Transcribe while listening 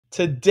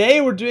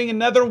Today, we're doing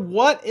another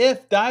What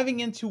If,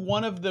 diving into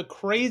one of the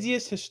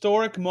craziest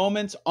historic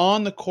moments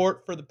on the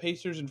court for the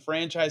Pacers in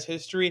franchise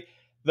history,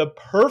 the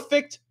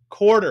perfect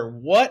quarter.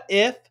 What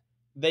if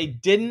they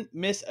didn't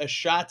miss a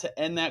shot to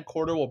end that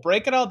quarter? We'll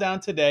break it all down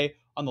today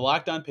on the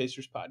Locked On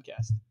Pacers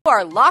podcast. You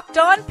are Locked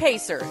On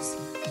Pacers,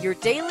 your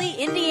daily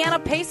Indiana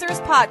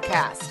Pacers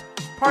podcast,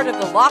 part of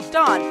the Locked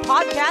On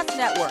Podcast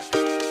Network,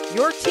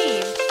 your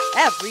team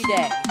every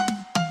day.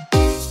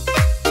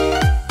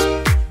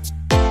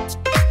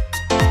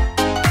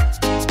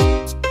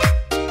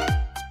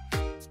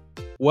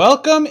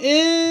 Welcome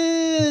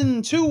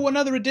in to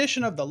another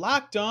edition of the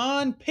Locked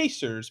On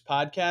Pacers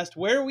podcast,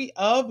 where we,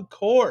 of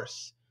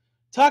course,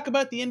 talk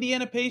about the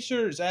Indiana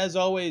Pacers. As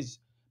always,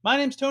 my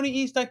name's Tony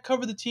East. I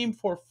cover the team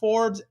for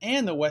Forbes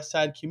and the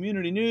Westside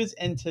Community News.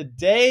 And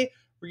today,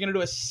 we're going to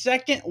do a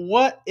second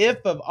What If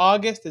of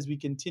August as we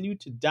continue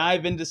to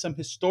dive into some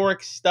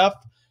historic stuff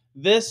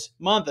this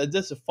month.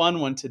 This is a fun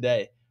one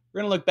today.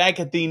 We're going to look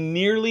back at the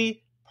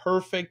nearly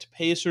perfect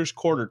Pacers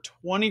quarter,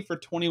 20 for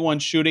 21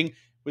 shooting,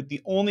 with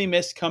the only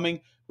miss coming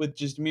with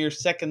just mere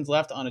seconds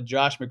left on a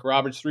Josh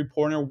McRoberts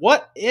three-pointer.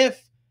 What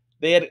if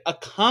they had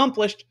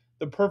accomplished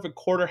the perfect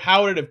quarter?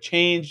 How would it have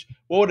changed?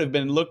 What would have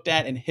been looked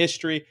at in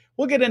history?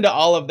 We'll get into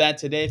all of that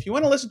today. If you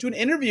want to listen to an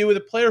interview with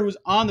a player who was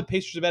on the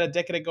Pacers about a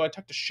decade ago, I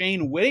talked to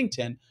Shane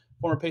Whittington,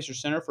 former Pacers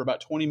center, for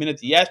about 20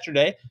 minutes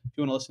yesterday. If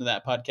you want to listen to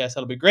that podcast,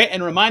 that'll be great.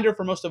 And a reminder,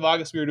 for most of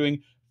August, we were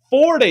doing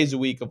 4 days a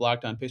week of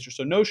Locked On Pacers.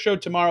 So no show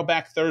tomorrow,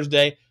 back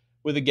Thursday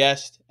with a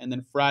guest. And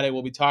then Friday,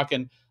 we'll be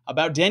talking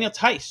about Daniel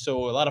Tice.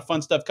 So a lot of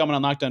fun stuff coming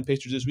on Locked On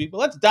Pacers this week. But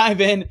let's dive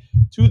in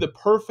to the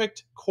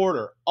perfect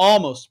quarter,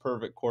 almost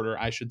perfect quarter,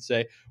 I should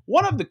say.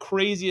 One of the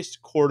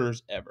craziest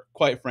quarters ever,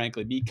 quite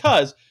frankly,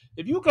 because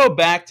if you go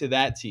back to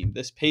that team,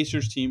 this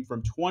Pacers team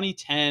from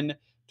 2010,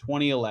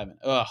 2011,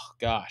 oh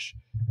gosh,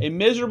 a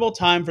miserable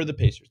time for the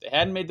Pacers. They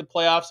hadn't made the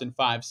playoffs in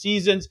 5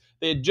 seasons.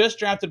 They had just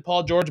drafted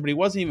Paul George, but he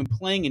wasn't even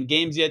playing in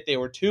games yet. They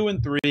were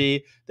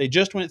 2-3. They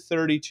just went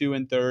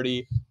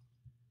 32-30,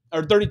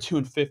 or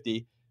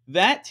 32-50.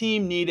 That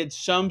team needed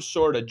some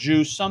sort of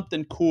juice,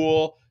 something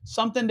cool,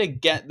 something to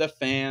get the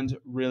fans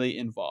really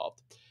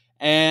involved.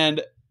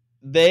 And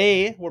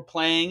they were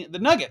playing the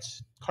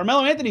Nuggets,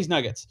 Carmelo Anthony's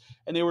Nuggets.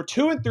 And they were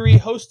 2-3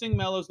 hosting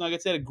Melo's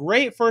Nuggets. They had a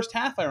great first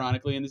half,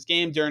 ironically, in this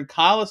game. Darren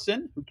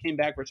Collison, who came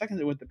back for a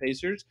second with the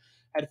Pacers,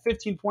 had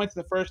 15 points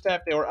in the first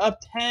half. They were up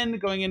 10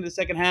 going into the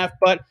second half.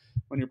 But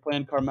when you're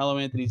playing Carmelo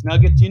Anthony's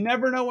Nuggets, you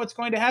never know what's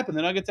going to happen.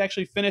 The Nuggets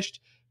actually finished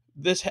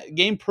this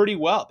game pretty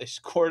well. They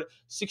scored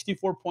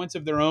 64 points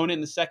of their own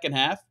in the second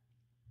half.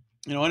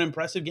 You know, an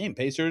impressive game.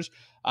 Pacers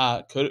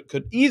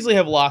could easily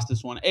have lost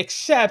this one,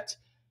 except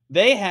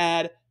they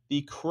had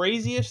the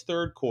craziest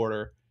third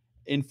quarter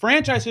in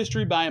franchise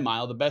history by a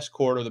mile, the best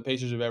quarter the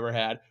Pacers have ever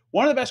had,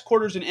 one of the best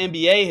quarters in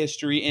NBA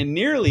history, and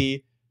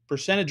nearly,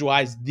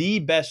 percentage-wise, the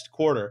best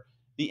quarter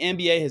the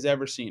NBA has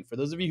ever seen. For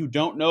those of you who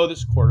don't know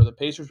this quarter, the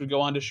Pacers would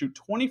go on to shoot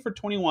 20 for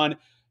 21,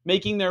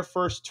 making their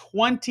first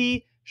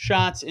 20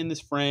 shots in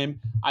this frame.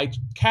 I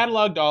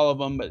cataloged all of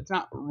them, but it's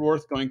not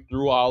worth going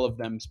through all of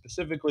them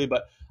specifically,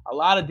 but a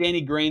lot of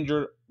Danny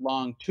Granger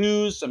long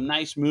twos, some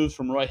nice moves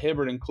from Roy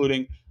Hibbert,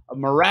 including a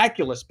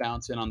miraculous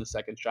bounce in on the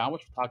second shot,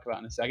 which we'll talk about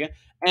in a second,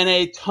 and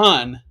a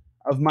ton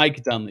of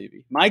Mike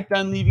Dunleavy. Mike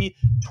Dunleavy,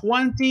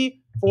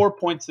 24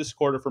 points this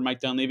quarter for Mike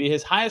Dunleavy,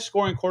 his highest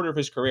scoring quarter of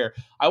his career.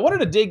 I wanted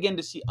to dig in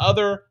to see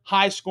other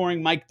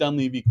high-scoring Mike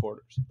Dunleavy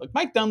quarters. Like,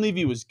 Mike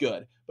Dunleavy was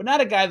good, but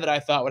not a guy that I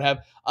thought would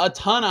have a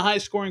ton of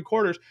high-scoring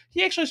quarters.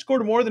 He actually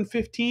scored more than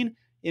 15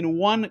 in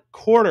one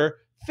quarter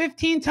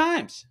 15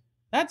 times.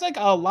 That's like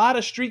a lot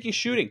of streaky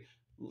shooting.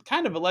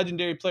 Kind of a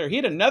legendary player. He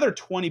had another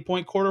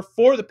 20-point quarter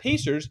for the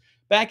Pacers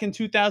back in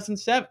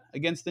 2007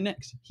 against the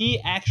Knicks.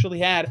 He actually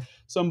had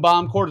some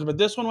bomb quarters, but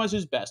this one was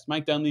his best.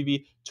 Mike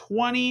Dunleavy,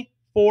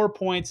 24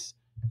 points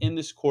in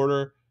this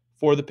quarter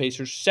for the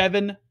Pacers,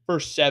 7 for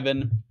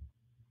 7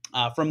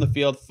 from the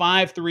field,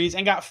 5 threes,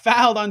 and got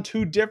fouled on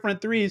 2 different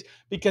threes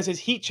because his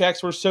heat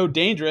checks were so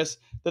dangerous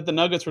that the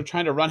Nuggets were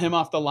trying to run him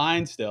off the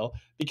line still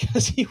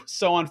because he was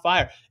so on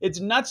fire. It's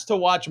nuts to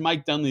watch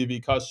Mike Dunleavy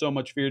cause so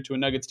much fear to a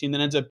Nuggets team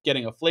that ends up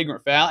getting a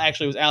flagrant foul.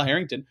 Actually, it was Al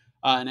Harrington,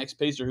 an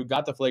ex-Pacer, who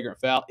got the flagrant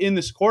foul in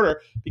this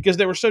quarter because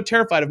they were so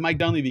terrified of Mike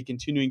Dunleavy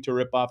continuing to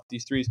rip off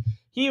these threes.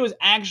 He was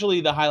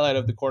actually the highlight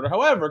of the quarter.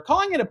 However,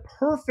 calling it a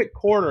perfect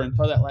quarter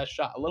until that last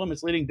shot, a little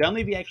misleading.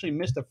 Dunleavy actually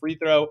missed a free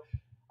throw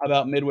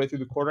about midway through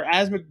the quarter,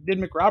 as did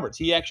McRoberts.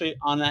 He actually,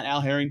 on that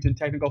Al Harrington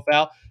technical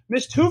foul,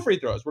 missed 2 free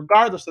throws.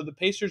 Regardless, of the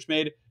Pacers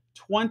made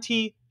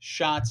 20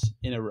 shots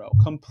in a row.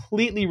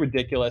 Completely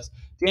ridiculous.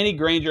 Danny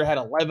Granger had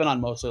 11 on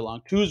mostly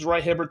long twos.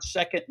 Roy Hibbert's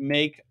second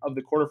make of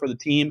the quarter for the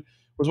team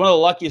was one of the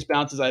luckiest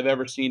bounces I've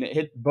ever seen. It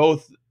hit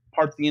both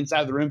parts of the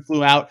inside of the rim,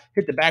 flew out,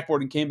 hit the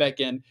backboard, and came back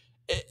in.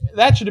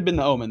 That should have been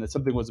the omen that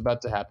something was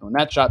about to happen. When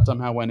that shot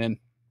somehow went in,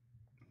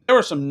 there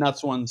were some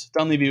nuts ones.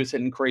 Dunleavy was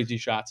hitting crazy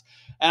shots.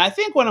 And I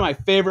think one of my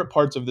favorite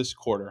parts of this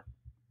quarter,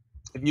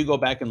 if you go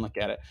back and look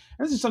at it,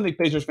 and this is something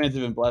Pacers fans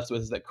have been blessed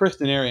with, is that Chris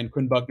Denari and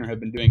Quinn Buckner have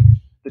been doing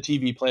the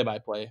TV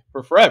play-by-play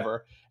for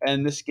forever.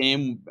 And this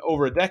game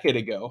over a decade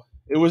ago,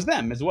 it was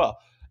them as well.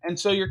 And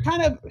so you're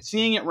kind of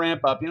seeing it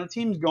ramp up.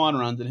 Teams go on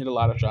runs and hit a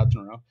lot of shots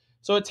in a row.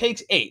 So it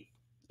takes 8.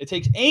 It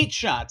takes 8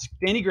 shots.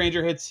 Danny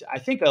Granger hits, I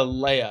think, a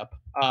layup.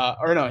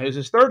 It was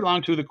his third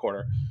long to the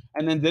quarter.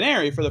 And then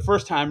Denary, for the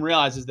first time,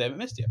 realizes they haven't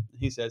missed yet.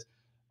 He says,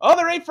 oh,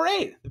 they're 8 for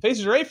 8. The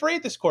Pacers are 8 for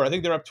 8 this quarter. I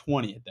think they're up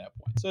 20 at that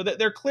point. So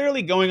they're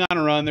clearly going on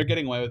a run. They're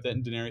getting away with it,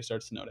 and Denary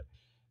starts to note it.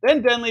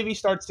 Then Dunleavy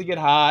starts to get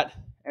hot,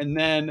 and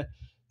then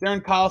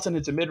Darren Collison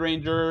hits a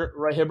mid-ranger.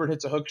 Roy Hibbert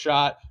hits a hook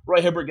shot.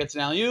 Roy Hibbert gets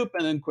an alley-oop,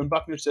 and then Quinn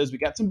Buckner says, we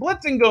got some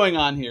blitzing going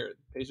on here.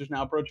 The Pacers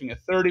now approaching a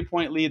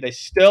 30-point lead. They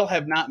still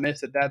have not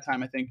missed at that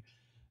time. I think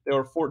they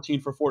were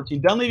 14 for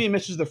 14. Dunleavy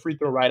misses the free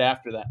throw right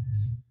after that.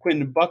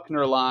 Quinn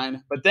Buckner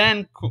line. But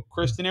then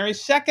Chris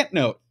Denary's second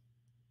note.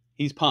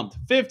 He's pumped.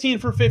 15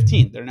 for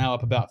 15. They're now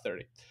up about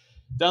 30.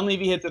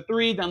 Dunleavy hits a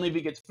 3.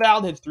 Dunleavy gets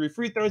fouled, hits 3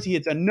 free throws. He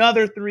hits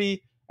another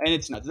 3, and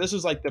it's nuts. This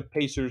was like the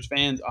Pacers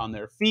fans on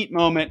their feet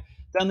moment.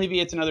 Dunleavy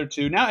hits another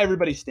 2. Now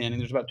everybody's standing.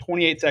 There's about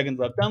 28 seconds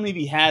left.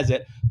 Dunleavy has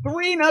it.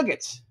 3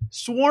 Nuggets.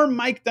 Swarm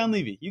Mike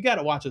Dunleavy. You got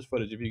to watch this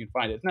footage if you can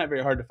find it. It's not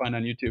very hard to find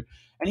on YouTube.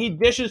 And he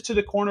dishes to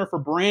the corner for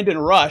Brandon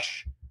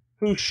Rush,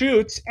 who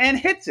shoots and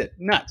hits it.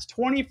 Nuts.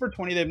 20 for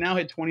 20. They've now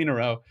hit 20 in a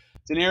row.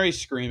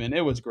 Denary's screaming.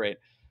 It was great.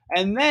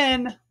 And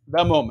then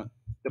the moment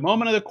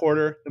of the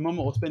quarter, the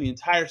moment we'll spend the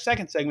entire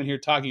second segment here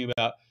talking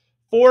about.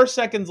 4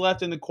 seconds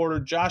left in the quarter.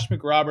 Josh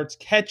McRoberts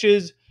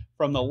catches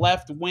from the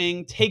left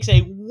wing, takes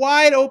a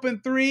wide open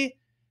 3,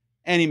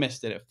 and he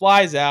missed it. It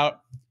flies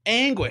out.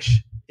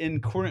 Anguish in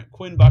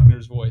Quinn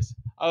Buckner's voice.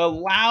 A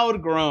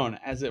loud groan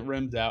as it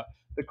rims out.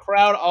 The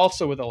crowd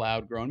also with a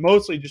loud groan,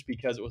 mostly just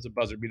because it was a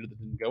buzzer beater that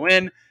didn't go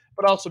in,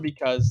 but also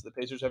because the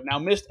Pacers have now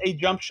missed a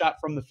jump shot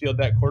from the field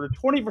that quarter.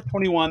 20 for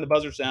 21, the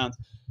buzzer sounds.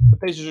 The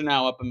Pacers are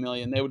now up a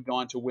million. They would go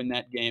on to win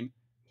that game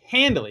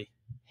handily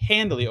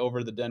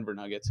over the Denver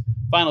Nuggets.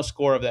 Final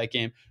score of that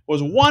game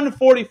was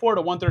 144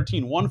 to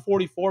 113.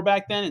 144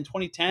 back then in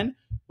 2010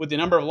 with the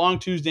number of long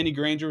twos Danny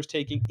Granger was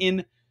taking.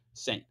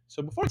 Insane.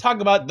 So before we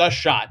talk about the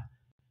shot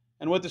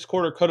and what this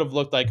quarter could have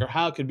looked like or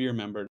how it could be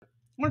remembered, I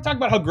want to talk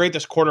about how great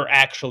this quarter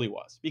actually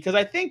was. Because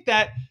I think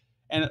that,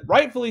 and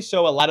rightfully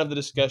so, a lot of the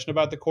discussion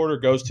about the quarter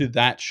goes to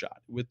that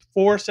shot. With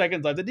 4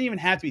 seconds left, it didn't even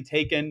have to be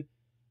taken.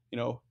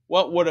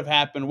 What would have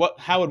happened?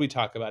 How would we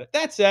talk about it?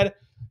 That said,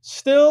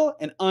 still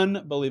an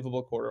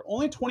unbelievable quarter.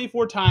 Only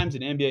 24 times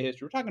in NBA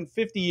history. We're talking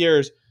 50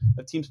 years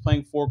of teams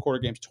playing 4-quarter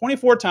games.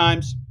 24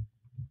 times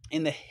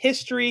in the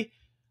history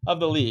of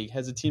the league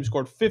has a team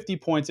scored 50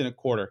 points in a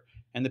quarter,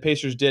 and the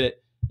Pacers did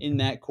it in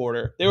that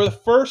quarter. They were the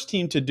first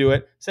team to do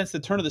it since the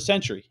turn of the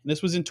century, and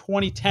this was in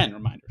 2010,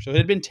 reminder. So it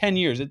had been 10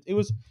 years. It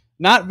was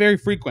not very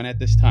frequent at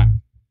this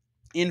time.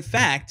 In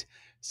fact,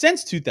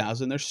 since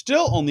 2000, there's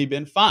still only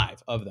been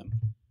 5 of them.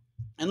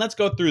 And let's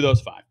go through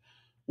those 5.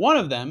 One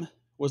of them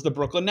was the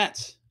Brooklyn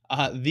Nets.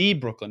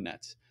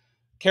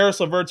 Karis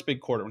LeVert's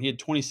big quarter when he had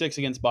 26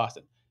 against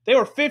Boston. They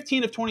were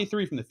 15 of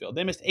 23 from the field.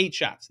 They missed 8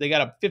 shots. They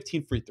got up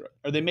 15 free throws,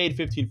 or they made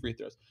 15 free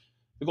throws.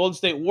 The Golden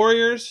State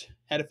Warriors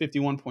had a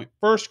 51-point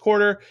first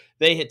quarter.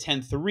 They hit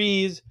 10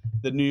 threes.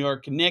 The New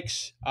York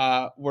Knicks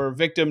were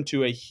victim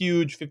to a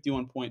huge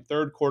 51-point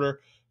third quarter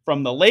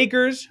from the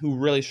Lakers, who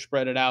really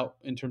spread it out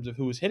in terms of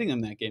who was hitting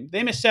them that game.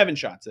 They missed 7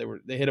 shots.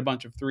 They hit a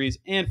bunch of threes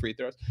and free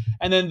throws.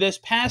 And then this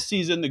past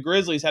season, the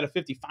Grizzlies had a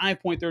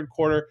 55-point third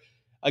quarter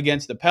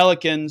against the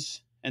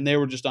Pelicans, and they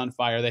were just on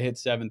fire. They hit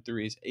 7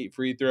 threes, 8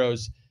 free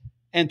throws,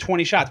 and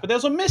 20 shots. But they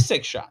also missed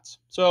 6 shots.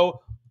 So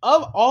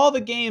of all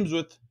the games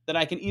that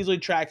I can easily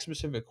track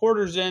specific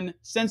quarters in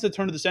since the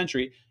turn of the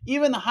century,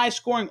 even the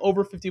high-scoring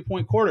over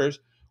 50-point quarters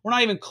were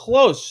not even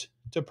close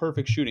to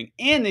perfect shooting.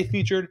 And they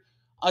featured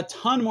a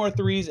ton more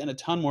threes and a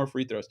ton more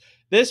free throws.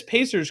 This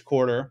Pacers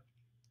quarter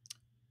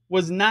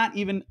was not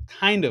even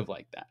kind of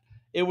like that.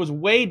 It was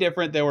way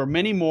different. There were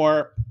many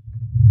more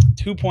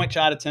 2-point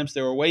shot attempts.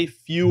 There were way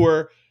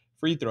fewer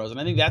free throws. And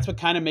I think that's what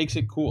kind of makes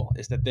it cool,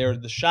 is that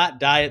the shot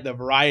diet, the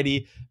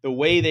variety, the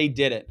way they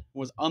did it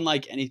was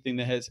unlike anything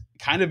that has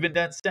kind of been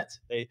that set.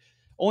 They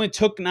only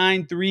took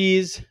 9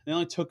 threes. They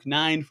only took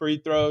 9 free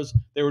throws.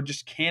 They were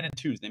just cannon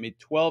twos. They made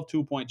 12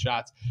 2-point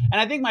shots. And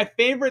I think my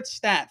favorite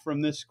stat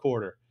from this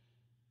quarter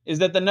is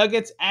that the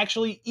Nuggets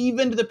actually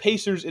evened the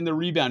Pacers in the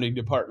rebounding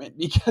department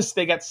because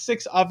they got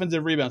 6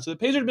 offensive rebounds. So the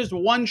Pacers missed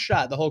 1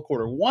 shot the whole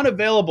quarter, 1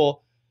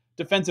 available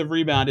defensive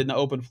rebound in the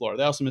open floor.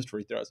 They also missed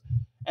free throws.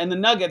 And the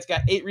Nuggets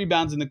got 8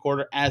 rebounds in the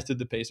quarter, as did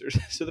the Pacers.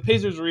 So the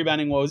Pacers'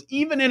 rebounding woes,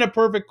 even in a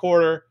perfect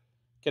quarter,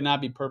 cannot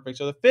be perfect.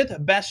 So the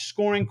 5th best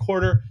scoring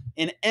quarter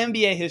in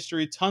NBA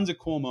history, tons of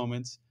cool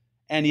moments,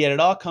 and yet it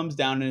all comes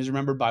down and is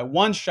remembered by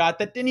 1 shot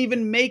that didn't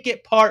even make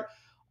it part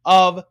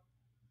of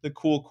the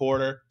cool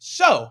quarter.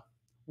 So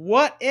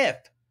what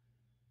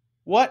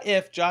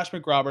if Josh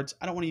McRoberts,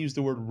 I don't want to use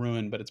the word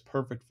ruin, but it's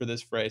perfect for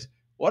this phrase.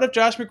 What if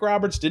Josh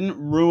McRoberts didn't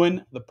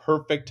ruin the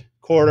perfect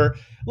quarter?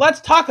 Let's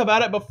talk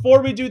about it.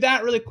 Before we do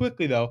that, really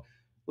quickly though,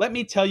 let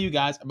me tell you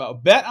guys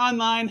about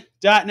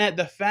BetOnline.net,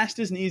 the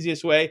fastest and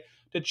easiest way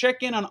to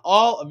check in on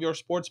all of your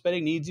sports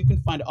betting needs. You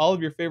can find all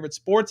of your favorite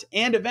sports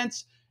and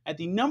events at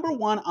the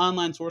 #1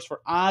 online source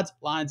for odds,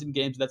 lines, and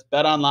games. That's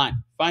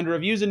BetOnline. Find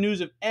reviews and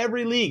news of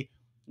every league,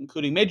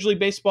 including Major League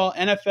Baseball,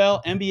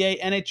 NFL,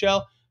 NBA,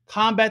 NHL,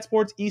 combat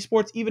sports,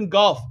 esports, even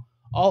golf,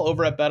 all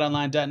over at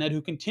betonline.net,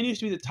 who continues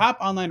to be the top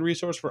online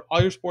resource for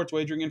all your sports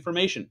wagering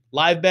information.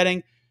 Live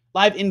betting,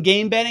 live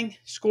in-game betting,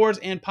 scores,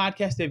 and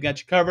podcasts, they've got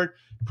you covered.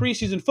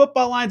 Preseason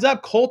football lines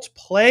up. Colts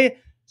play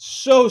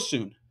so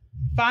soon.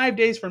 5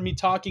 days from me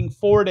talking,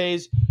 4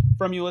 days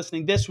from you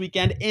listening this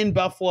weekend in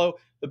Buffalo.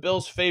 The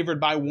Bills favored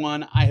by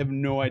 1. I have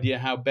no idea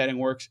how betting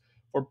works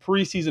for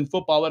preseason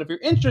football, but if you're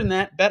interested in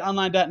that,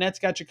 betonline.net's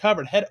got you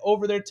covered. Head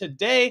over there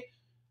today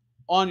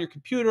on your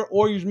computer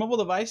or use your mobile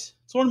device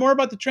to learn more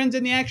about the trends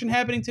and the action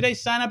happening today.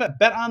 Sign up at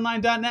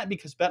betonline.net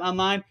because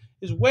BetOnline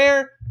is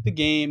where the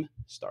game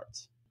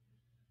starts.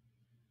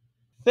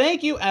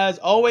 Thank you, as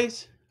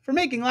always, for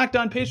making Locked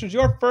On Pacers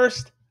your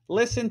first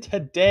listen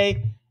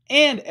today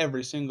and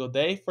every single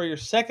day. For your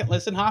second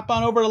listen, hop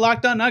on over to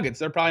Locked On Nuggets.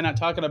 They're probably not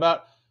talking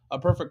about a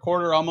perfect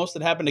quarter almost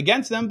that happened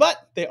against them,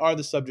 but they are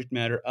the subject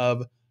matter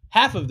of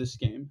half of this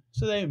game,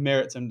 so they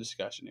merit some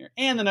discussion here.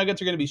 And the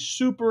Nuggets are going to be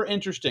super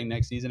interesting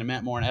next season, and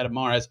Matt Moore and Adam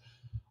Mares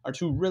are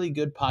two really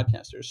good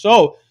podcasters.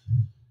 So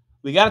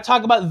we got to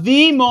talk about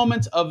the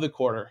moments of the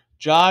quarter.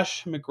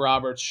 Josh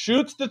McRoberts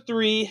shoots the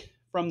three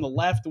from the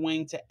left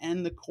wing to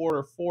end the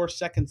quarter. 4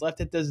 seconds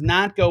left. It does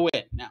not go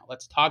in. Now,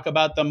 let's talk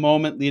about the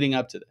moment leading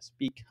up to this,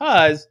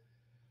 because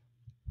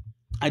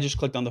I just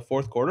clicked on the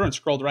fourth quarter and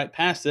scrolled right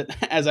past it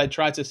as I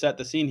tried to set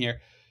the scene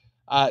here.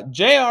 Aaron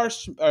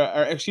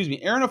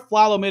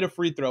Aflalo made a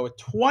free throw with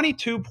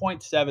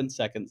 22.7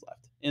 seconds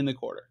left in the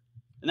quarter.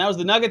 And that was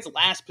the Nuggets'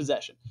 last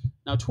possession.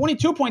 Now,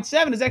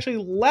 22.7 is actually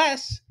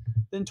less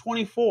than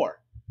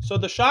 24. So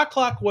the shot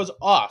clock was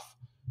off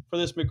for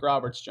this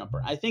McRoberts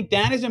jumper. I think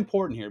that is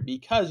important here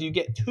because you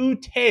get two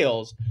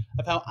tales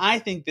of how I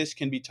think this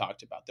can be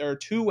talked about. There are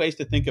two ways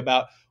to think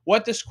about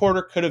what this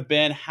quarter could have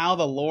been, how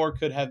the lore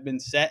could have been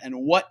set,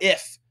 and what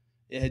if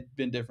it had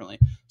been differently.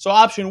 So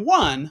option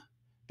one,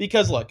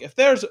 because look, if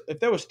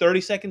there was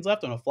 30 seconds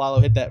left when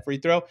Aflalo hit that free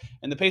throw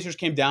and the Pacers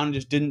came down and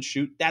just didn't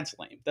shoot, that's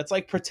lame. That's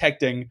like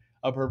protecting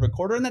a perfect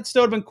quarter, and that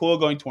still would have been cool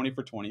going 20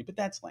 for 20, but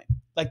that's lame.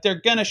 Like,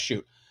 they're going to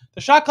shoot. The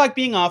shot clock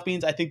being off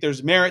means I think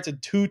there's merit to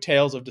two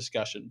tales of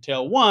discussion.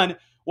 Tale one,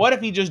 what if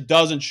he just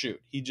doesn't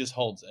shoot? He just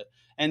holds it.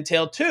 And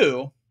tale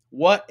two,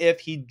 what if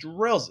he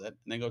drills it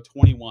and they go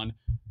 21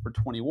 for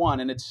 21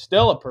 and it's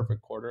still a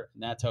perfect quarter,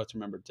 and that's how it's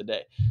remembered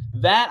today.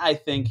 That, I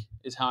think,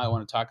 is how I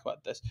want to talk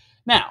about this.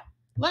 Now,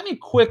 let me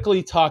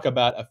quickly talk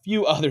about a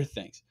few other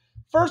things.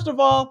 First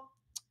of all,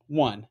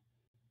 one,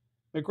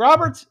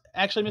 McRoberts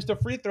actually missed a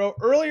free throw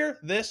earlier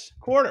this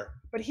quarter,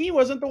 but he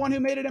wasn't the one who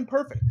made it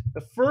imperfect.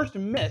 The first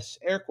miss,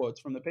 air quotes,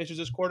 from the Pacers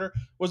this quarter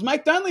was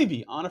Mike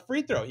Dunleavy on a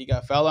free throw. He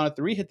got fouled on a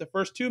three, hit the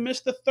first two,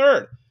 missed the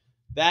third.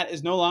 That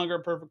is no longer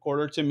a perfect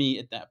quarter to me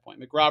at that point.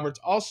 McRoberts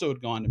also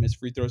had gone to miss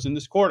free throws in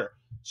this quarter.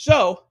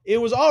 So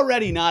it was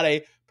already not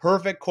a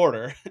perfect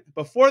quarter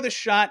before the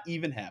shot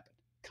even happened.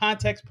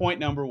 Context point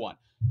number one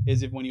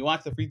is if when you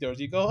watch the free throws,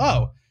 you go,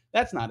 oh,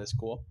 that's not as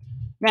cool.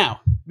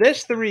 Now,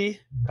 this three,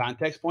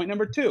 context point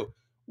number two,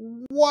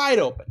 wide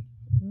open,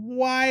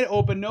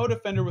 no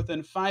defender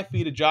within 5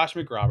 feet of Josh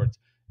McRoberts,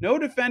 no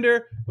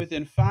defender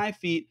within 5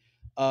 feet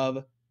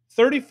of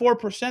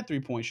 34%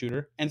 three-point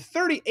shooter and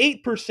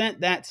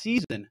 38% that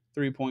season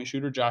three-point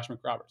shooter Josh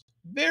McRoberts.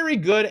 Very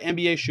good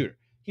NBA shooter.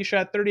 He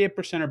shot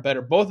 38% or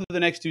better both of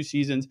the next 2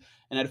 seasons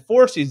and had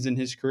 4 seasons in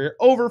his career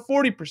over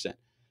 40%.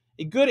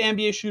 A good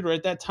NBA shooter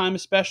at that time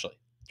especially,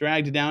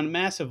 dragged down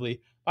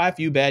massively by a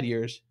few bad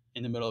years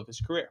in the middle of his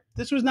career.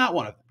 This was not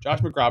one of them. Josh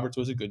McRoberts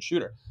was a good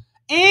shooter.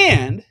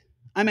 And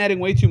I'm adding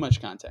way too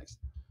much context.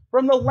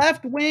 From the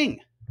left wing,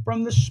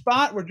 from the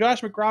spot where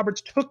Josh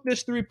McRoberts took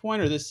this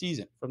three-pointer this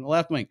season, from the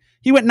left wing,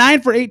 he went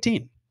 9 for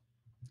 18.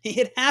 He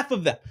hit half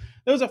of them.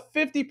 There was a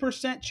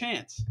 50%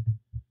 chance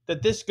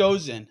that this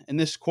goes in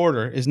this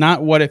quarter is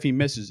not what if he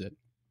misses it.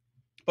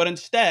 But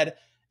instead,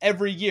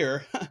 every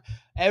year,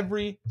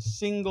 every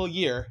single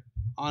year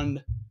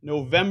on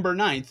November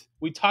 9th,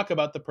 we talk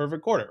about the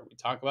perfect quarter. We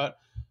talk about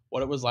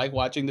what it was like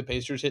watching the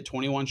Pacers hit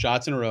 21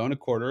 shots in a row in a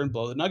quarter and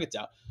blow the Nuggets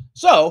out.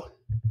 So,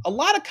 a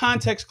lot of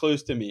context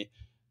clues to me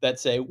that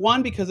say,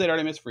 1, because they'd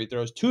already missed free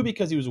throws, 2,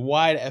 because he was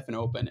wide effing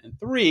open, and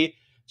 3,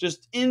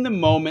 just in the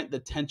moment, the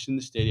tension in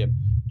the stadium.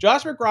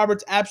 Josh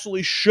McRoberts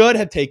absolutely should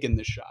have taken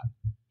this shot.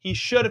 He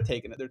should have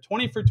taken it. They're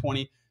 20 for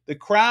 20. The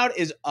crowd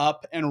is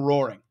up and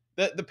roaring.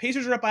 The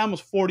Pacers are up by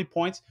almost 40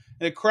 points,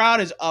 and the crowd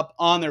is up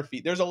on their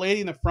feet. There's a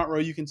lady in the front row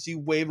you can see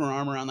waving her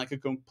arm around like a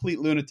complete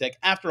lunatic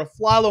after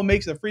Aflalo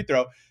makes the free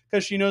throw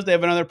because she knows they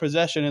have another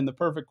possession in the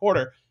perfect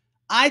quarter.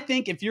 I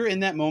think if you're in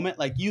that moment,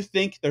 like, you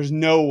think there's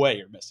no way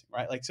you're missing,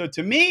 right? Like, so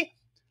to me,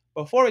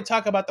 before we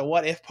talk about the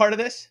what if part of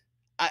this,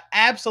 I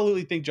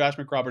absolutely think Josh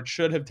McRoberts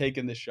should have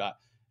taken this shot.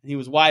 And he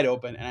was wide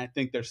open, and I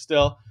think there's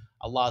still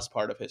a lost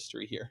part of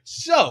history here.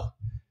 So,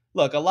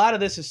 look, a lot of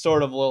this is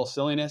sort of a little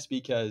silliness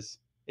because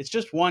it's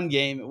just one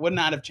game. It would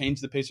not have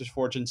changed the Pacers'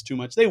 fortunes too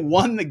much. They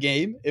won the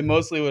game. It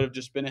mostly would have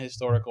just been a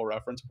historical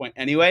reference point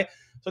anyway.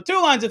 So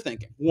 2 lines of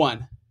thinking.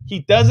 1, He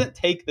doesn't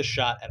take the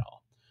shot at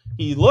all.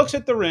 He looks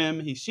at the rim.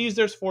 He sees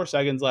there's 4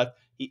 seconds left.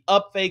 He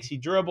up fakes. He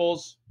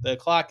dribbles. The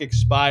clock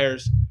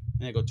expires.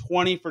 And they go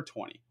 20 for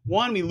 20.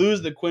 One, we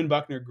lose the Quinn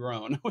Buckner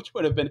groan, which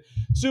would have been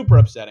super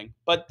upsetting.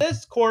 But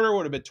this quarter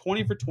would have been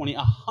 20 for 20,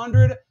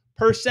 100%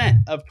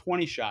 of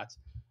 20 shots.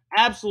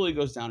 Absolutely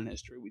goes down in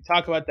history. We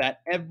talk about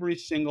that every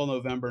single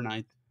November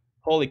 9th.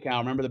 Holy cow,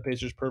 remember the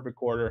Pacers' perfect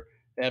quarter.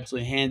 They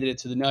absolutely handed it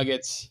to the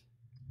Nuggets.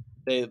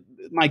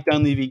 Mike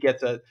Dunleavy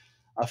gets a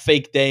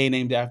fake day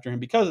named after him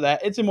because of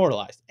that. It's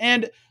immortalized.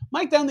 And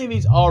Mike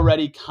Dunleavy's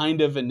already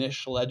kind of a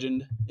niche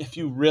legend if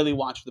you really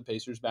watched the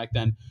Pacers back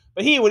then.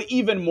 But he would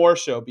even more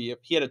so be if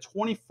he had a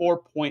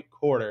 24-point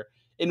quarter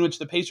in which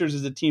the Pacers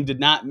as a team did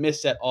not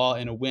miss at all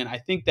in a win. I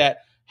think that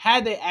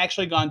had they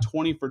actually gone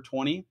 20 for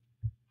 20,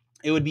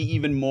 it would be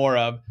even more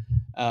of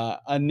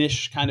a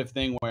niche kind of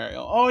thing where,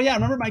 oh yeah,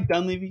 remember Mike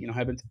Dunleavy?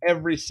 Happens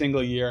every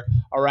single year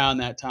around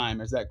that time.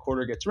 As that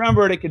quarter gets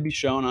remembered, it could be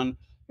shown on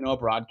a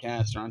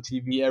broadcast or on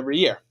TV every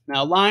year.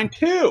 Now, line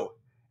 2,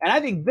 and I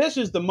think this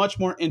is the much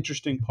more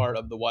interesting part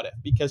of the what if,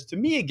 because to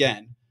me,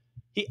 again,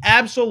 he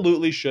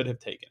absolutely should have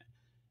taken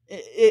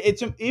it.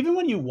 It's even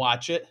when you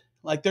watch it,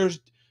 like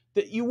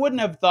you wouldn't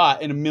have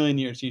thought in a million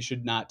years he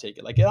should not take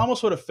it. Like it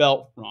almost would have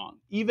felt wrong,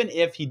 even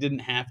if he didn't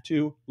have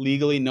to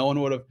legally. No one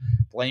would have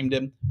blamed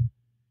him.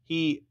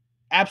 He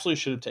absolutely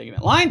should have taken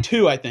it. Line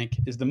 2, I think,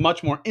 is the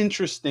much more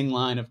interesting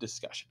line of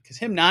discussion because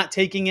him not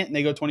taking it and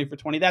they go 20 for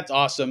 20, that's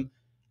awesome.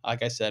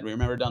 Like I said, we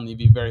remember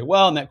Dunleavy very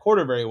well in that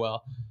quarter very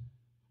well,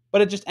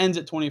 but it just ends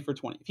at 20 for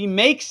 20. If he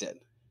makes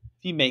it,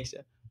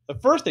 the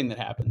first thing that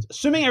happens,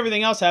 assuming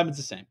everything else happens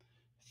the same,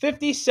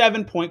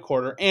 57-point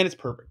quarter, and it's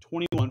perfect,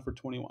 21 for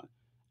 21.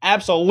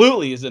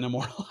 Absolutely is an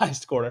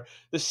immortalized quarter.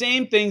 The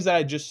same things that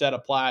I just said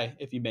apply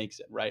if he makes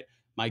it, right?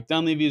 Mike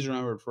Dunleavy is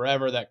remembered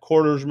forever. That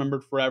quarter is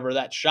remembered forever.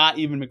 That shot,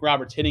 even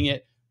McRoberts hitting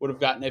it, would have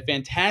gotten a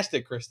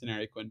fantastic Chris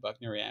Denari, Quinn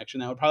Buckner reaction.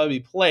 That would probably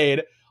be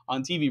played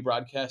on TV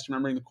broadcast,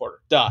 remembering the quarter.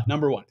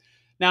 Number 1.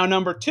 Now,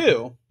 number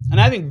 2, and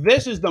I think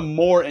this is the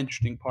more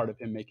interesting part of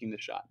him making the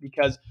shot,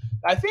 because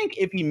I think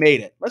if he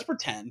made it, let's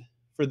pretend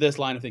for this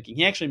line of thinking,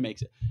 he actually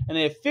makes it, and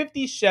they have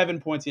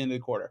 57 points at the end of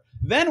the quarter.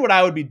 Then what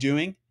I would be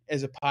doing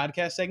as a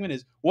podcast segment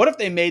is, what if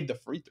they made the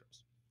free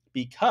throws?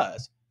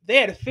 Because they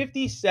had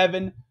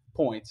 57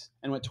 points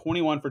and went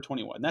 21 for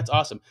 21. That's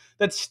awesome.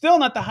 That's still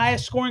not the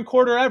highest scoring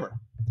quarter ever.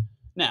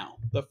 Now,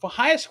 the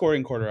highest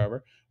scoring quarter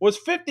ever was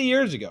 50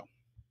 years ago.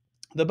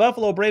 The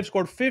Buffalo Braves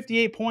scored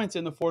 58 points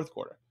in the fourth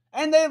quarter,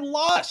 and they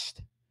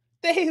lost.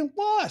 They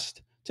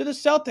lost to the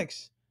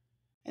Celtics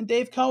and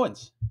Dave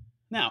Cowens.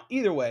 Now,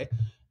 either way,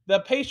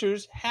 the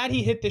Pacers, had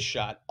he hit this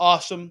shot,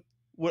 awesome,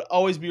 would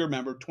always be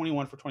remembered.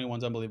 21 for 21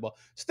 is unbelievable.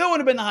 Still would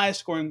have been the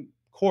highest scoring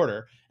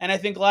quarter. And I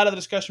think a lot of the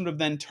discussion would have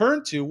then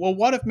turned to, well,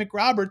 what if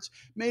McRoberts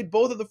made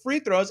both of the free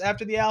throws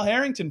after the Al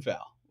Harrington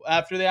foul?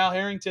 After the Al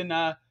Harrington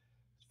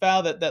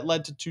foul that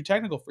led to 2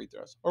 technical free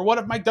throws? Or what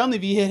if Mike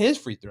Dunleavy hit his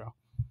free throw?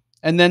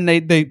 And then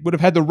they would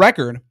have had the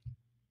record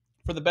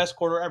for the best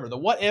quarter ever. The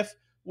what if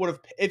would have,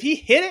 if he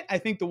hit it, I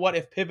think the what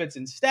if pivots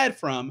instead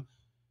from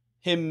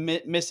him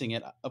missing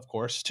it, of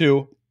course,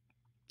 to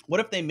what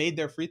if they made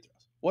their free throws?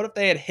 What if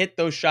they had hit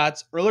those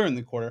shots earlier in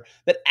the quarter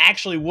that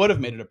actually would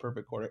have made it a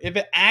perfect quarter? If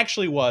it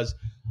actually was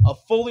a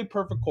fully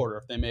perfect quarter,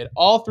 if they made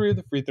all 3 of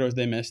the free throws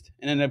they missed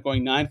and ended up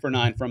going 9 for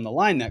 9 from the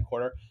line that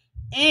quarter,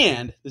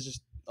 and this is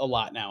a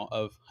lot now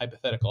of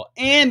hypothetical,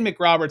 and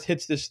McRoberts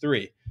hits this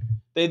 3,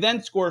 they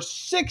then score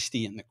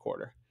 60 in the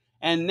quarter.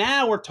 And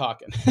now we're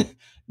talking.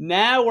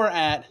 Now we're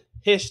at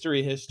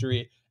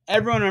history.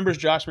 Everyone remembers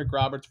Josh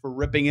McRoberts for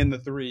ripping in the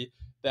 3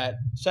 that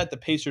set the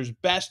Pacers'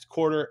 best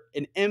quarter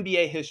in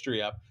NBA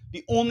history up.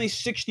 The only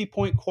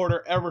 60-point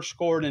quarter ever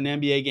scored in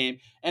an NBA game.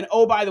 And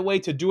oh, by the way,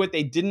 to do it,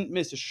 they didn't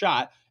miss a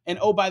shot. And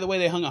oh, by the way,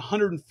 they hung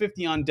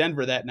 150 on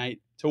Denver that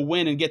night to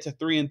win and get to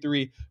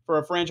 3-3 for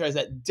a franchise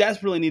that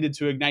desperately needed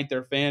to ignite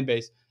their fan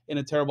base in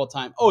a terrible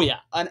time. Oh, yeah,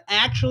 an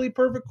actually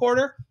perfect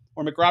quarter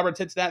where McRoberts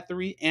hits that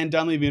 3 and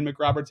Dunleavy and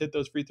McRoberts hit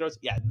those free throws.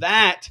 Yeah,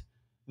 that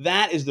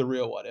is the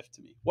real what if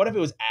to me. What if it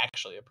was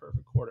actually a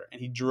perfect quarter and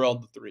he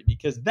drilled the 3?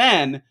 Because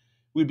then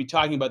we'd be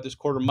talking about this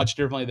quarter much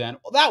differently than,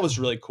 well, that was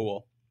really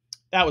cool.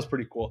 That was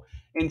pretty cool.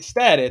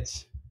 Instead,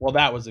 it's, well,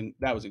 that was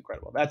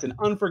incredible. That's an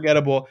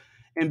unforgettable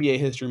NBA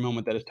history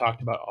moment that is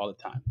talked about all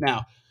the time.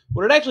 Now,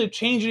 would it actually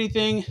change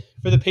anything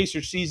for the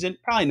Pacers season?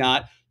 Probably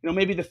not.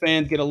 Maybe the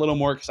fans get a little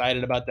more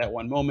excited about that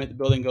one moment. The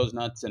building goes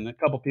nuts and a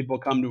couple people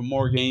come to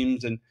more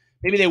games and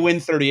maybe they win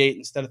 38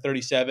 instead of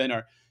 37,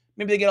 or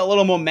maybe they get a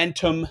little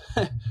momentum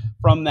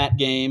from that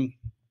game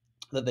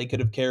that they could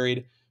have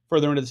carried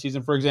further into the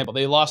season. For example,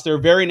 they lost their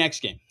very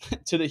next game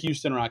to the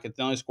Houston Rockets.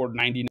 They only scored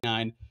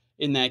 99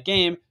 in that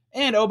game.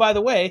 And oh, by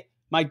the way,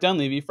 Mike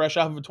Dunleavy, fresh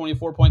off of a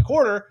 24-point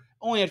quarter,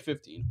 only had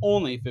 15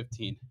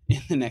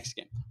 in the next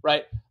game,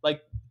 right?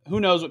 Like, who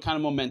knows what kind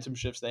of momentum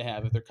shifts they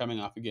have if they're coming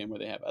off a game where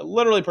they have a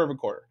literally perfect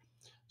quarter.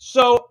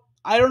 So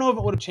I don't know if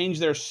it would have changed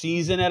their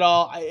season at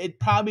all. It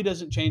probably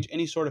doesn't change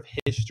any sort of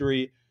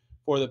history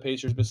for the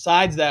Pacers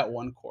besides that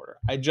one quarter.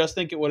 I just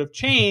think it would have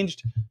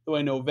changed the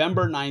way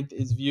November 9th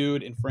is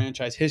viewed in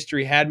franchise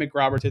history had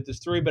McRoberts hit this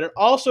three, but it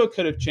also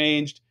could have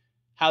changed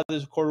how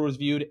this quarter was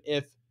viewed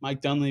if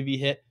Mike Dunleavy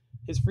hit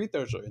his free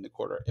throws early in the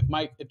quarter,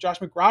 if Josh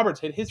McRoberts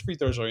hit his free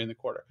throws early in the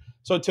quarter.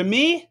 So to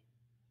me,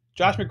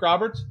 Josh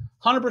McRoberts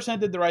 100%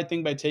 did the right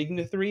thing by taking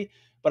the three,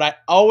 but I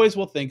always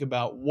will think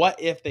about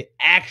what if they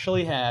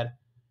actually had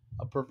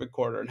a perfect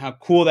quarter and how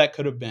cool that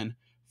could have been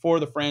for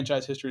the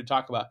franchise history to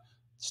talk about.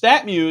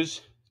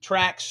 StatMuse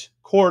tracks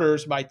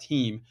quarters by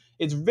team.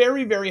 It's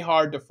very, very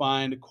hard to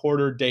find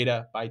quarter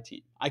data by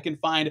team. I can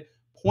find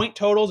point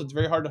totals. It's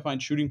very hard to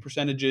find shooting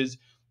percentages.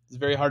 It's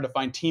very hard to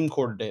find team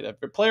quarter data.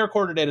 But player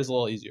quarter data is a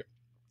little easier.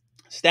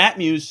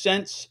 StatMuse,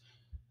 since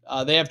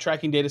they have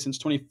tracking data since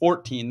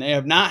 2014, they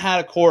have not had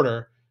a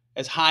quarter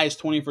as high as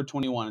 20 for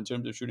 21 in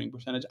terms of shooting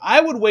percentage. I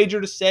would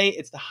wager to say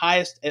it's the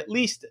highest, at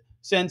least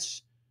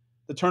since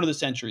the turn of the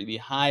century, the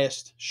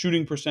highest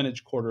shooting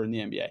percentage quarter in the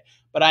NBA.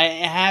 But I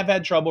have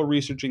had trouble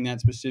researching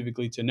that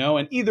specifically to know.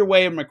 And either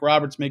way,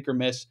 McRoberts, make or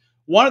miss,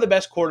 one of the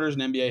best quarters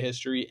in NBA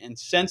history. And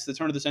since the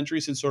turn of the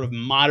century, since sort of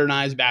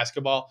modernized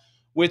basketball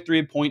with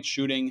three-point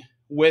shooting,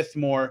 with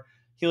more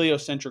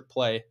heliocentric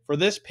play, for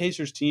this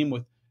Pacers team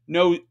with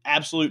no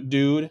absolute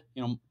dude,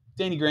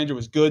 Danny Granger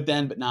was good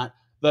then, but not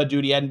the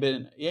dude.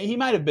 He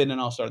might have been an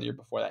all-star the year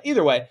before that.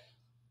 Either way,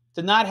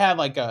 to not have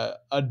like a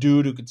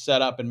dude who could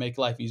set up and make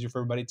life easier for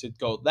everybody to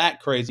go that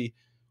crazy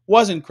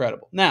was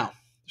incredible. Now,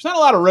 there's not a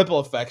lot of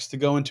ripple effects to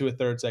go into a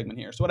third segment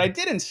here. So what I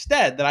did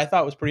instead that I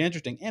thought was pretty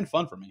interesting and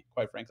fun for me,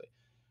 quite frankly,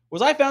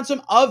 was I found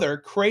some other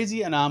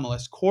crazy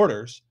anomalous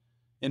quarters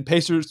in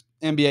Pacers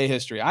NBA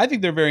history. I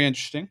think they're very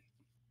interesting.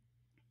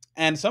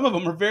 And some of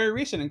them are very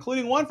recent,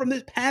 including one from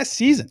this past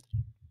season. Do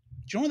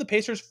you know one of the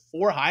Pacers'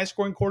 4 highest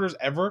scoring quarters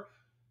ever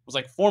was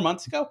like 4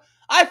 months ago?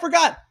 I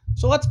forgot.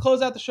 So let's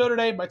close out the show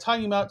today by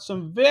talking about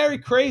some very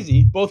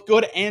crazy, both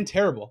good and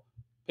terrible,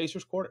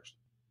 Pacers quarters.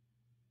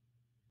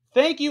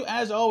 Thank you,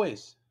 as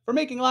always, for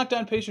making Locked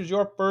On Pacers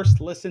your first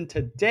listen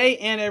today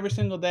and every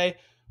single day.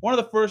 One of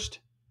the first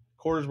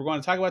quarters we're going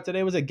to talk about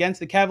today was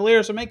against the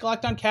Cavaliers, so make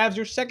Locked On Cavs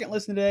your second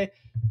listen today.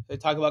 They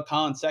talk about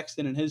Colin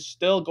Sexton and his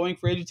still going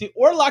free agency,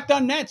 or Locked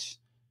On Nets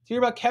to hear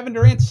about Kevin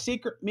Durant's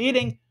secret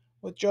meeting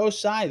with Joe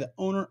Tsai, the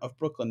owner of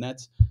Brooklyn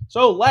Nets.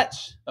 So the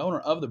owner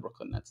of the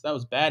Brooklyn Nets. That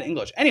was bad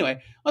English.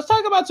 Anyway, let's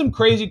talk about some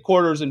crazy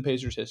quarters in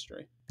Pacers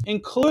history,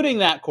 including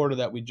that quarter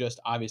that we just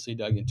obviously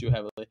dug into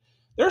heavily.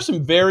 There are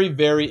some very,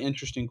 very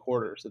interesting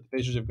quarters that the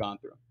Pacers have gone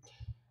through.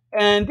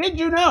 And did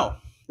you know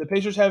the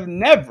Pacers have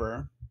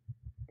never,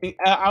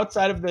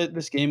 outside of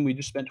this game we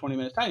just spent 20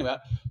 minutes talking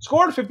about,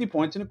 scored 50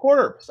 points in a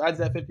quarter besides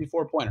that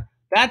 54-pointer?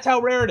 That's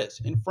how rare it is.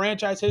 In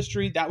franchise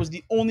history, that was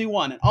the only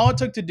one. And all it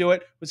took to do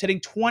it was hitting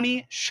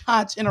 20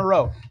 shots in a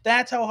row.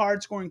 That's how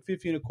hard scoring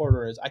 50 in a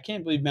quarter is. I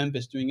can't believe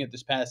Memphis doing it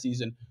this past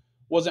season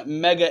wasn't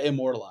mega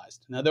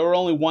immortalized. Now, there were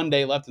only 1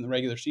 day left in the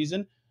regular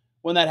season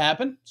when that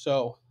happened.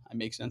 So it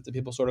makes sense that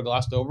people sort of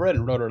glossed over it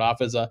and wrote it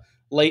off as a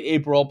late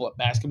April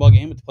basketball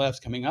game with the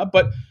playoffs coming up.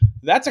 But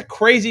that's a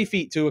crazy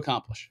feat to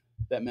accomplish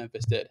that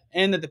Memphis did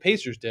and that the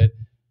Pacers did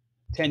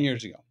 10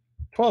 years ago,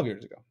 12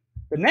 years ago.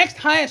 The next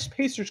highest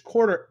Pacers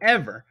quarter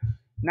ever,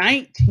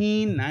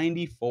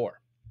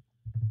 1994.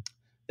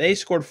 They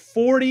scored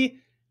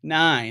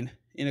 49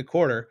 in a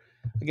quarter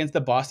against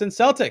the Boston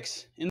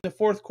Celtics in the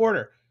fourth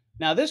quarter.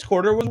 Now, this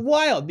quarter was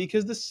wild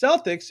because the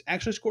Celtics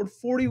actually scored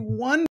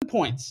 41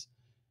 points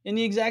in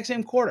the exact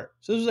same quarter.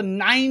 So this was a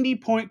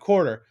 90-point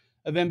quarter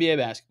of NBA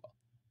basketball.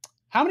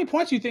 How many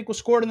points do you think was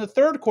scored in the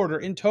third quarter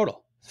in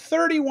total?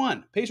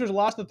 31. Pacers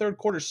lost the third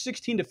quarter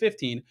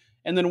 16-15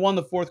 and then won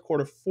the fourth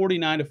quarter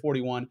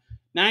 49-41.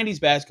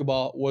 90s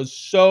basketball was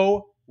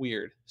so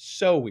weird.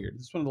 So weird.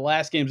 This is one of the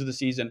last games of the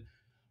season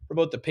for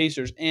both the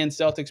Pacers and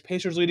Celtics.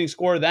 Pacers' leading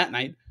scorer that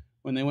night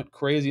when they went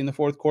crazy in the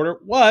fourth quarter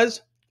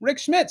was Rick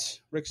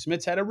Smits. Rick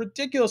Smits had a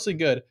ridiculously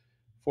good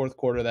fourth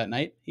quarter that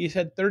night. He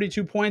had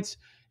 32 points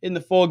in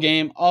the full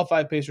game. All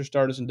 5 Pacers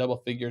starters in double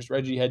figures.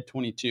 Reggie had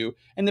 22.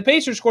 And the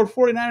Pacers scored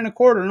 49 in a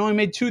quarter and only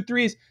made 2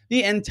 threes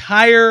the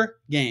entire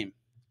game.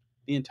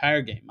 The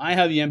entire game.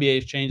 How the NBA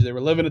has changed. They were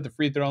living at the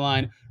free throw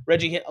line.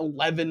 Reggie hit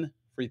 11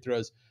 free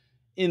throws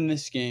in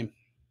this game.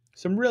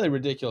 Some really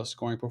ridiculous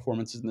scoring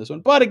performances in this one.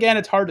 But again,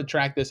 it's hard to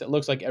track this. It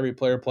looks like every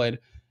player played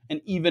an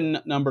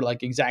even number,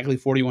 like exactly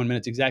 41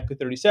 minutes, exactly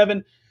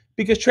 37,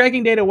 because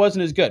tracking data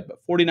wasn't as good.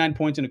 But 49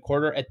 points in a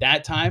quarter at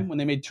that time when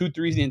they made 2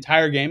 threes the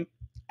entire game,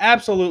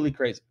 absolutely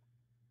crazy.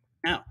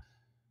 Now,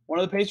 one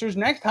of the Pacers'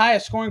 next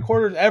highest scoring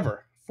quarters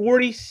ever,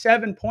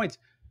 47 points,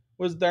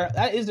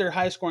 that is their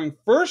highest scoring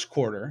first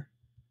quarter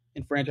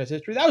in franchise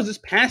history. That was this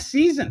past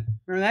season.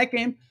 Remember that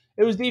game?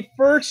 It was the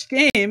first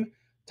game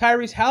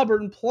Tyrese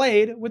Halliburton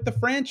played with the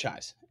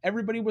franchise.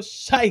 Everybody was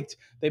psyched.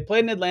 They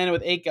played in Atlanta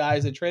with 8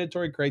 guys. They traded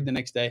Torrey Craig the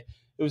next day.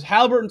 It was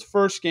Halliburton's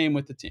first game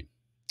with the team.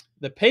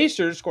 The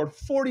Pacers scored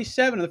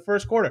 47 in the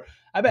first quarter.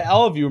 I bet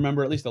all of you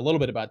remember at least a little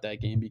bit about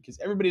that game because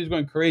everybody was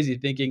going crazy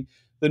thinking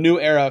the new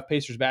era of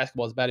Pacers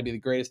basketball is about to be the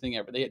greatest thing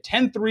ever. They hit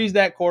 10 threes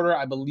that quarter.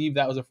 I believe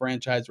that was a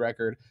franchise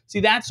record. See,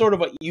 that's sort of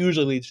what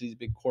usually leads to these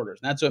big quarters.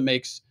 And that's what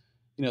makes,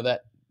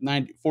 that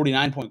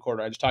 49-point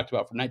quarter I just talked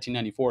about from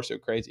 1994 so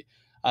crazy.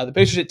 The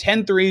Pacers hit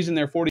 10 threes in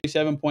their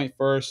 47-point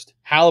first.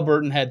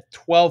 Halliburton had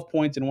 12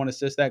 points and 1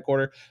 assist that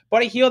quarter.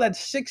 Buddy Hield had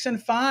 6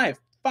 and 5.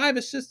 5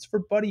 assists for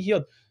Buddy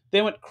Hield.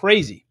 They went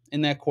crazy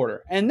in that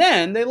quarter. And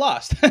then they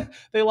lost.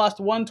 They lost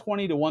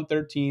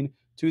 120-113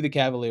 to the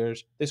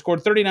Cavaliers. They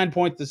scored 39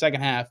 points in the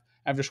second half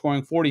after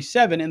scoring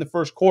 47 in the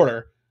first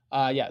quarter.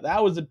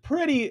 That was a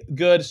pretty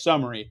good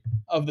summary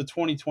of the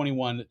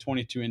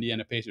 2021-22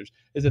 Indiana Pacers,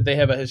 is that they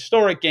have a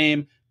historic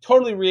game,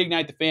 totally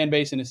reignite the fan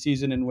base in a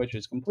season in which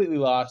it's completely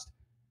lost,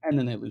 and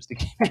then they lose the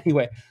game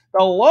anyway.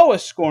 The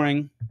lowest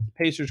scoring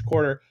Pacers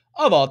quarter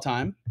of all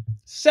time,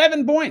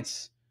 7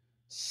 points.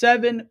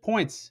 7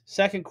 points.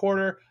 Second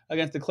quarter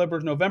against the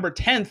Clippers, November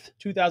 10th,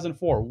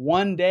 2004.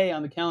 1 day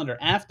on the calendar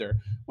after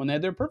when they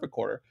had their perfect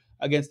quarter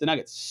against the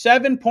Nuggets.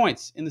 7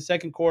 points in the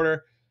second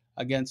quarter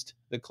against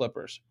the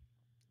Clippers.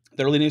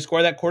 Their leading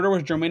scorer that quarter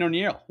was Jermaine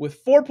O'Neal with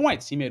 4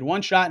 points. He made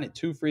 1 shot and hit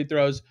 2 free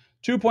throws.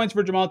 2 points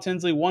for Jamal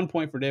Tinsley, 1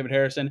 point for David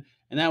Harrison.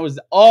 And that was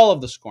all of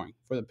the scoring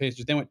for the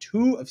Pacers. They went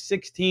 2 of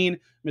 16,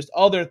 missed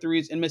all their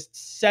threes, and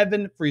missed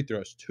 7 free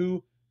throws.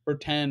 2 for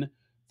 10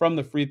 from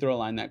the free throw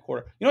line that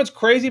quarter. You know what's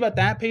crazy about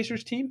that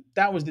Pacers team?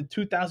 That was the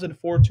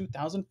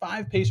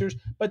 2004-2005 Pacers,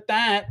 but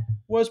that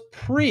was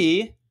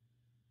pre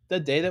the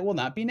day that will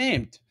not be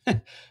named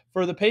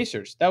for the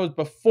Pacers. That was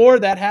before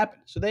that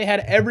happened. So they had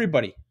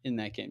everybody in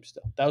that game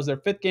still. That was their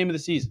 5th game of the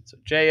season. So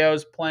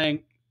J.O.'s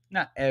playing,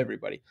 not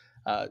everybody.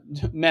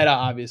 Meta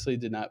obviously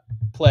did not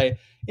play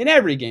in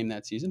every game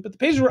that season, but the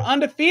Pacers were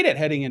undefeated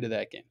heading into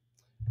that game.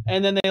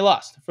 And then they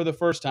lost for the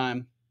first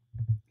time,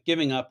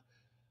 giving up,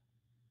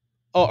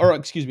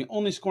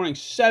 only scoring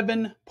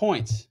 7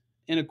 points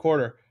in a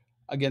quarter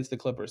against the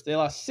Clippers. They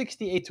lost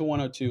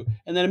 68-102,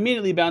 and then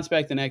immediately bounced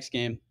back the next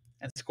game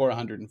and score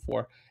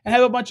 104 and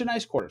have a bunch of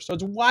nice quarters. So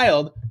it's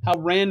wild how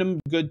random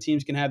good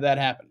teams can have that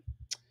happen.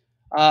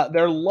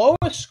 Their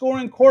lowest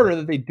scoring quarter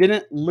that they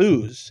didn't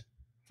lose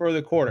for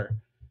the quarter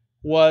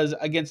was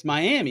against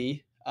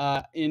Miami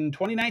in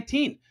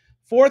 2019.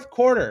 Fourth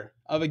quarter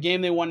of a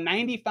game they won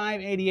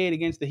 95-88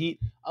 against the Heat,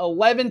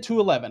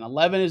 11-11.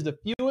 11 is the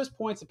fewest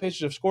points the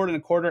Pacers have scored in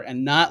a quarter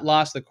and not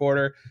lost the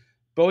quarter.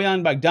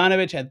 Bojan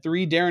Bogdanovic had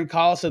 3. Darren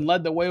Collison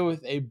led the way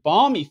with a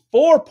balmy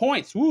 4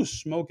 points. Woo,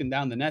 smoking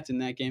down the nets in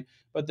that game.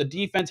 But the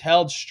defense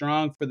held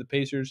strong for the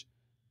Pacers,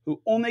 who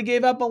only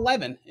gave up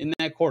 11 in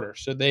that quarter.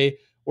 So they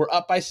were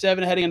up by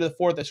 7 heading into the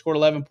fourth. They scored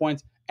 11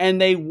 points, and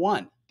they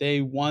won.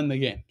 They won the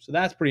game. So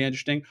that's pretty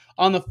interesting.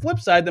 On the flip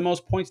side, the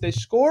most points they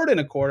scored in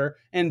a quarter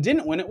and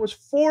didn't win it was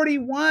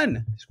 41.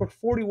 They scored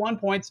 41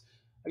 points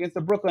against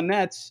the Brooklyn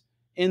Nets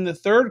in the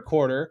third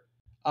quarter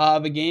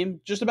of a game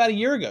just about a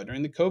year ago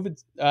during the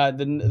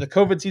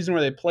COVID season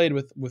where they played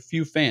with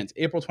few fans.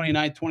 April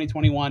 29th,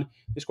 2021,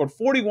 they scored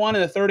 41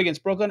 in the third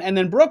against Brooklyn, and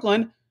then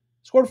Brooklyn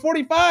scored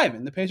 45,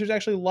 and the Pacers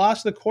actually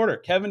lost the quarter.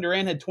 Kevin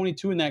Durant had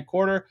 22 in that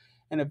quarter.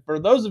 And for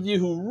those of you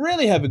who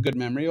really have a good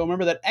memory, you'll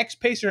remember that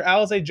ex-Pacer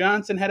Alize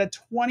Johnson had a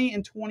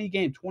 20-20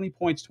 game, 20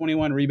 points,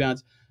 21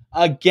 rebounds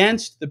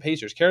against the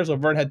Pacers. Karis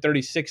LeVert had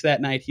 36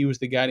 that night. He was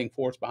the guiding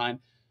force behind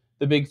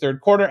the big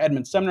third quarter.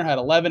 Edmund Sumner had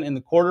 11 in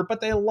the quarter,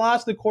 but they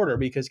lost the quarter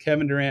because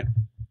Kevin Durant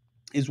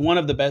is one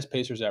of the best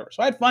Pacers ever.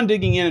 So I had fun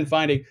digging in and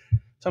finding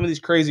some of these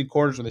crazy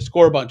quarters where they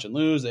score a bunch and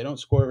lose, they don't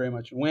score very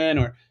much and win,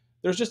 or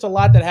there's just a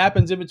lot that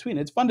happens in between.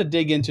 It's fun to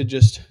dig into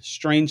just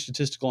strange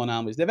statistical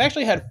anomalies. They've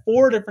actually had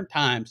 4 different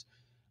times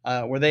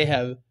where they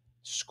have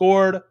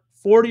scored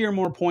 40 or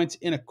more points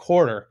in a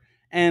quarter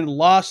and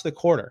lost the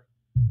quarter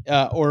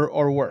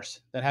or worse.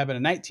 That happened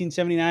in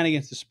 1979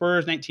 against the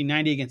Spurs,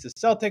 1990 against the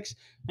Celtics,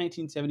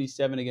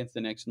 1977 against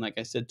the Knicks, and like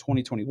I said,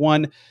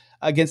 2021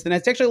 against the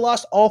Nets. They actually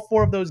lost all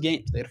 4 of those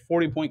games. They had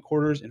 40-point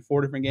quarters in 4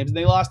 different games, and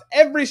they lost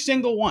every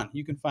single one.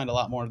 You can find a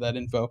lot more of that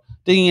info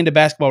digging into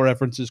Basketball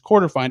References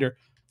quarter finder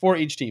for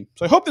each team.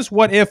 So I hope this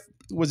what if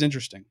was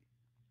interesting.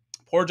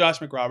 Poor Josh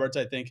McRoberts,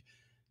 I think,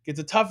 gets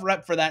a tough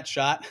rep for that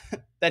shot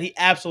that he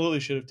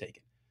absolutely should have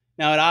taken.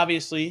 Now,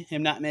 obviously,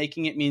 him not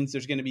making it means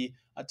there's going to be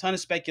a ton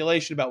of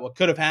speculation about what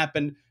could have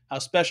happened, how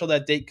special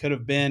that date could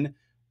have been,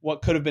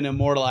 what could have been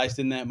immortalized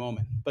in that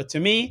moment. But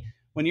to me,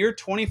 when you're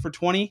 20 for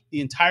 20,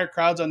 the entire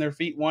crowd's on their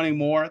feet wanting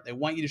more. They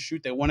want you to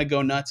shoot. They want to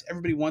go nuts.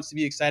 Everybody wants to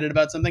be excited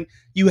about something.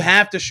 You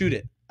have to shoot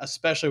it,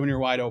 especially when you're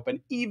wide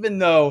open, even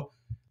though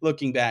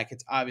looking back,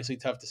 it's obviously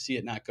tough to see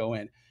it not go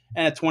in.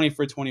 And a 20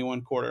 for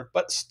 21 quarter,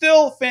 but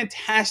still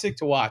fantastic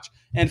to watch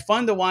and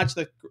fun to watch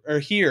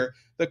hear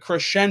the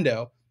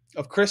crescendo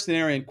of Chris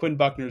Denari and Quinn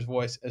Buckner's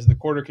voice as the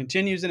quarter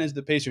continues and as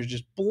the Pacers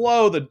just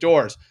blow the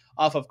doors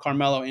off of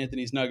Carmelo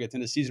Anthony's Nuggets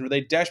in a season where they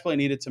desperately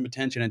needed some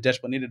attention and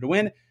desperately needed to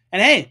win.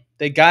 And hey,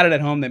 they got it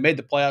at home. They made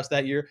the playoffs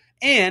that year.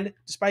 And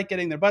despite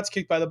getting their butts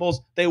kicked by the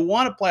Bulls, they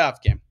won a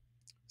playoff game,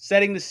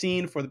 setting the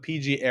scene for the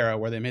PG era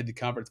where they made the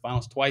conference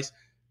finals twice.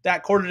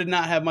 That quarter did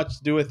not have much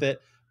to do with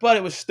it, but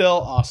it was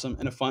still awesome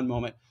and a fun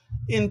moment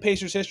in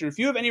Pacers history. If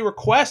you have any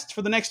requests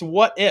for the next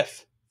what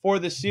if for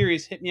this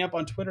series, hit me up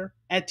on Twitter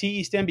at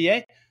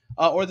TEastNBA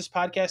or this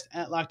podcast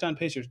at Locked On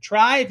Pacers.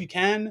 Try, if you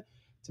can,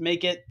 to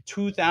make it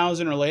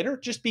 2,000 or later,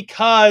 just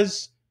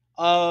because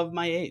of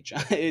my age.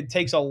 It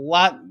takes a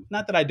lot,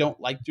 not that I don't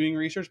like doing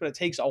research, but it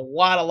takes a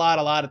lot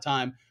of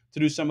time to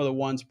do some of the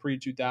ones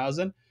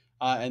pre-2000.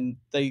 And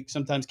they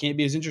sometimes can't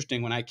be as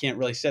interesting when I can't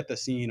really set the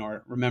scene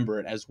or remember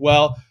it as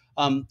well.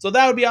 So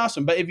that would be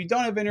awesome. But if you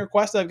don't have any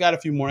requests, I've got a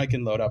few more I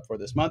can load up for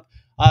this month.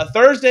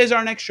 Thursday is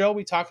our next show.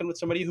 We're talking with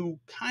somebody who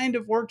kind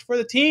of worked for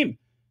the team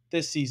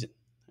this season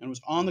and was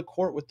on the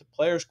court with the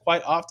players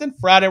quite often.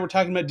 Friday, we're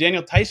talking about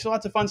Daniel Theis.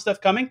 Lots of fun stuff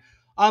coming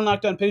on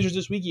Locked On Pacers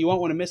this week. You won't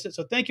want to miss it.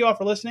 So thank you all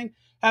for listening.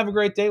 Have a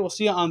great day. We'll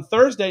see you on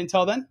Thursday.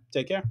 Until then,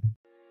 take care.